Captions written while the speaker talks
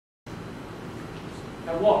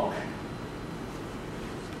I walk.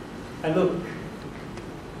 I look.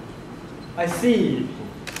 I see.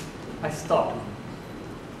 I stop.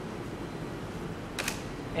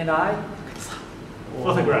 And I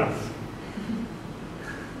photograph.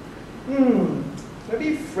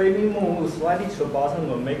 Maybe framing moves slightly to the bottom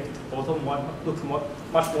will make the photo look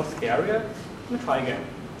much more scarier. Let me try again.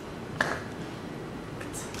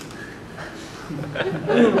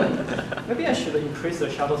 Maybe I should increase the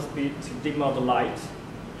shutter speed to dim out the light.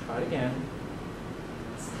 Try it again.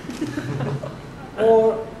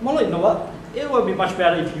 Or, Molly, you know what? It would be much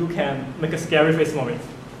better if you can make a scary face for me.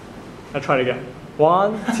 I'll try it again.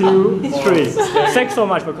 1, 2, 3. Thanks so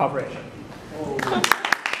much for cooperation.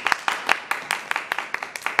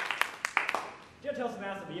 Dear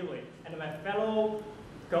Toastmasters family and my fellow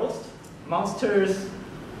ghosts, monsters,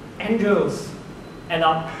 angels, and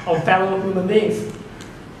our fellow human beings,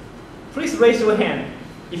 please raise your hand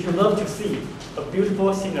if you love to see a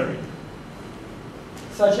beautiful scenery,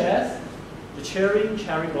 such as the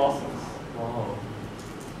cherry blossoms,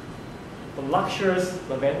 the luxurious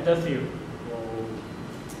lavender field,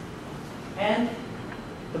 and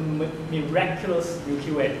the miraculous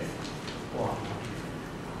Milky Way. Wow.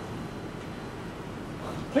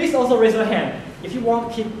 Please also raise your hand if you want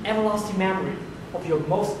to keep everlasting memory of your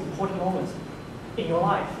most important moments in your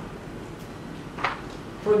life.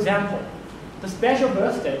 For example, the special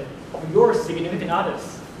birthday of your significant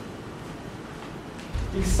others,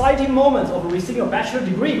 the exciting moments of receiving a bachelor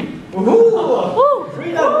degree,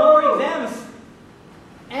 freedom, no more exams,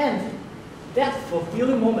 and that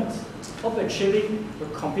fulfilling moment of achieving your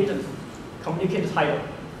competent communicator title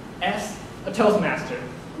as a Toastmaster.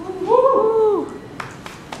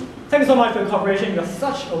 Thank you so much for your cooperation. You're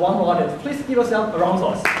such a wonderful audience. Please give yourself a round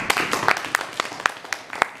of applause.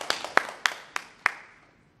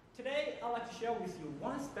 Today, I'd like to share with you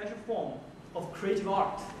one special form of creative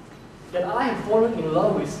art that I have fallen in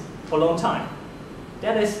love with for a long time.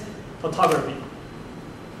 That is photography.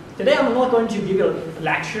 Today, I'm not going to give you a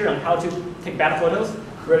lecture on how to take better photos.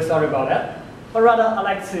 Very sorry about that. But rather, I'd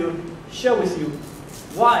like to share with you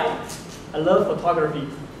why I love photography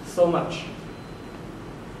so much.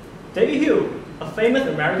 David Hill, a famous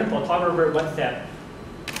American photographer, once said,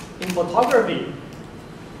 "In photography,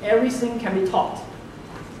 everything can be taught,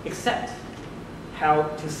 except how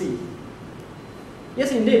to see."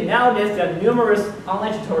 Yes, indeed, nowadays there are numerous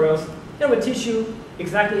online tutorials that will teach you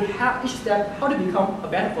exactly each step how to become a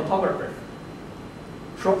better photographer.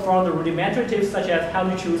 From the rudimentary tips such as how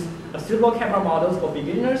to choose a suitable camera models for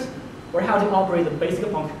beginners, or how to operate the basic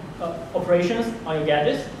operations on your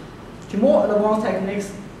gadgets, to more advanced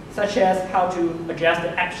techniques such as how to adjust the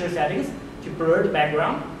aperture settings to blur the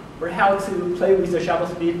background, or how to play with the shutter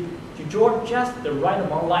speed to draw just the right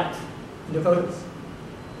amount of light in the photos.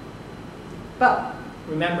 But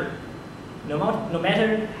remember, no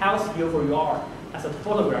matter how skillful you are as a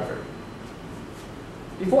photographer,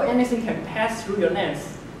 before anything can pass through your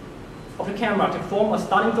lens of the camera to form a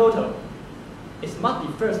stunning photo, it must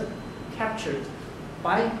be first captured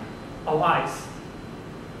by our eyes.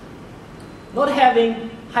 Not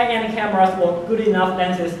having high-end cameras or good enough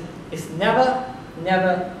lenses is never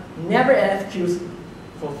an excuse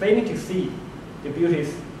for failing to see the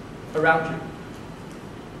beauties around you.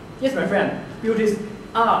 Yes, my friend, beauties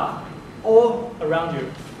are all around you,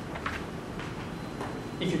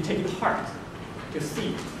 if you take it hard to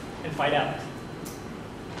see and find out.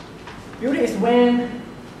 Beauty is when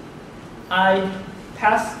I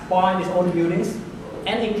pass by these old buildings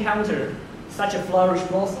and encounter such a flourished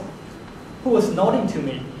blossom who was nodding to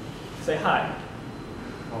me, say hi.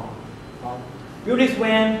 Beauty is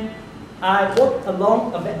when I walk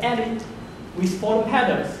along an alley with fallen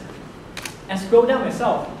petals and scroll down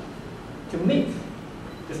myself to meet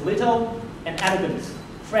this little and elegant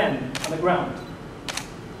friend on the ground.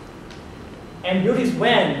 And beauty is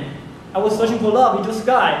when I was searching for love into the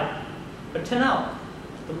sky, but turned out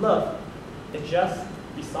the love is just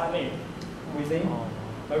beside me, within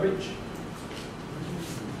my reach.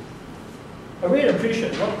 I really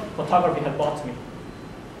appreciate what photography has brought to me.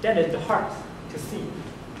 That is the heart to see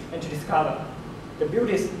and to discover the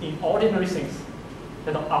beauties in ordinary things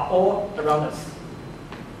that are all around us.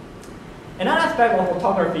 Another aspect of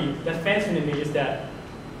photography that fascinates me is that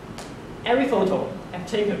every photo I've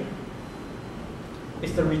taken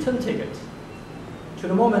is the return ticket to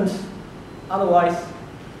the moment otherwise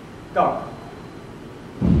gone.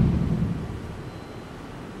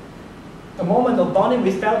 A moment of bonding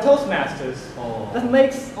with fellow Toastmasters that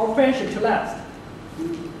makes our friendship to last.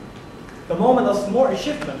 The moment of small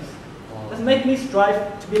achievements that make me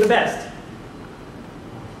strive to be the best.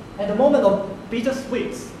 And the moment of bitter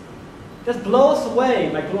sweets just blows away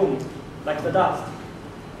my gloom like the dust.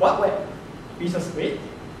 What way? Bittersweet?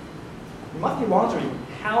 You must be wondering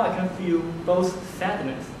how I can feel both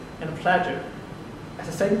sadness and pleasure at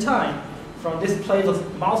the same time from this plate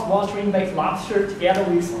of mouth-watering baked lobster together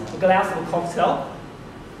with a glass of cocktail.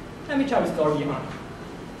 Let me tell you the story behind.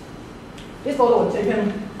 This photo was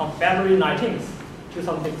taken on February 19th,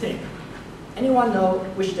 2015. Anyone know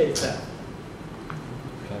which day is that?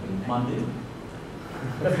 Monday.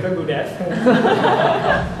 That's a very good guess.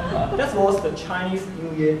 That was the Chinese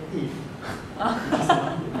New Year Eve.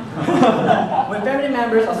 When family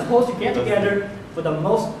members are supposed to get together for the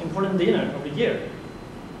most important dinner of the year.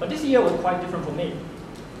 But this year was quite different for me.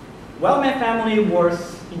 While my family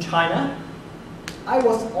was in China, I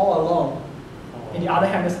was all alone in the other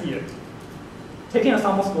hemisphere, taking a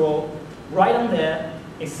summer school right on there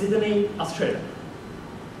in Sydney, Australia.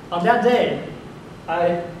 On that day,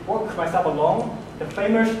 I walked myself along the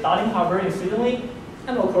famous Darling Harbour in Sydney,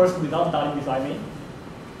 and of course without Darling beside me.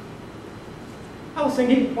 I was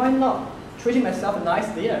thinking, why not treating myself a nice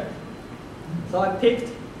dinner? So I picked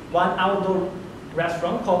one outdoor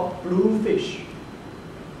restaurant called Blue Fish.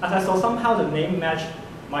 As I saw somehow the name matched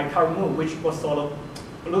my current mood, which was sort of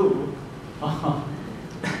blue.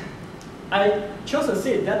 I chose a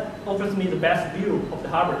seat that offers me the best view of the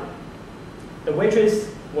harbor. The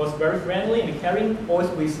waitress was very friendly and caring, always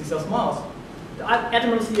with sincere smiles. The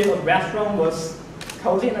atmosphere of the restaurant was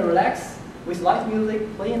cozy and relaxed, with light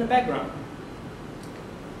music playing in the background.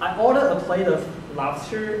 I ordered a plate of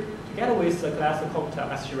lobster together with a glass of cocktail,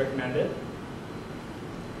 as she recommended.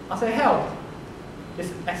 As I held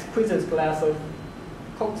this exquisite glass of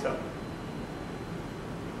cocktail,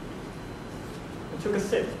 I took a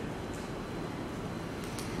sip.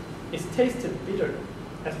 It tasted bitter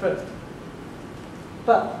at first,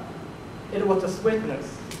 but it was the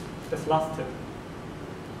sweetness that lasted.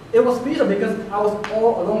 It was bitter because I was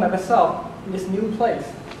all alone by myself in this new place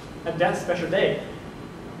at that special day.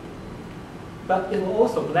 But it was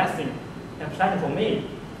also a blessing and pleasure for me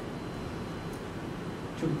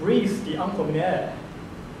to breathe the unfamiliar air,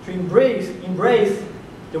 to embrace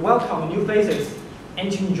the welcome of new faces,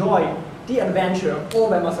 and to enjoy the adventure all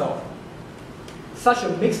by myself. Such a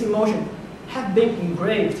mixed emotion have been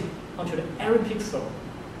engraved onto every pixel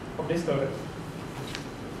of this photo,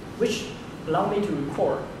 which allow me to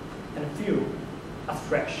record and feel as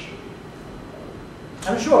fresh.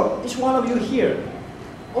 I'm sure each one of you here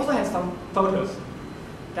also has some photos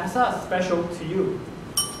that are special to you.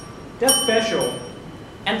 They're special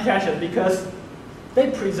and precious because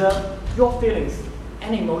they preserve your feelings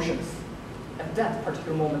and emotions at that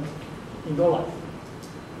particular moment in your life.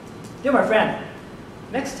 Dear my friend,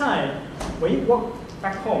 next time when you walk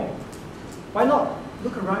back home, why not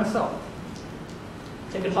look around yourself?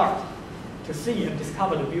 Take it hard to see and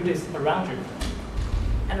discover the beauties around you.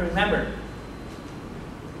 And remember,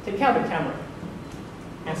 take care of the camera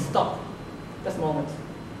and stop this moment,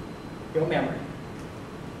 your memory.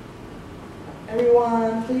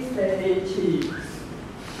 Everyone, please say cheese.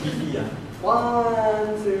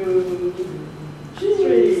 1, 2,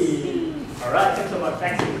 3. All right, thanks so much.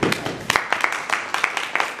 Thanks.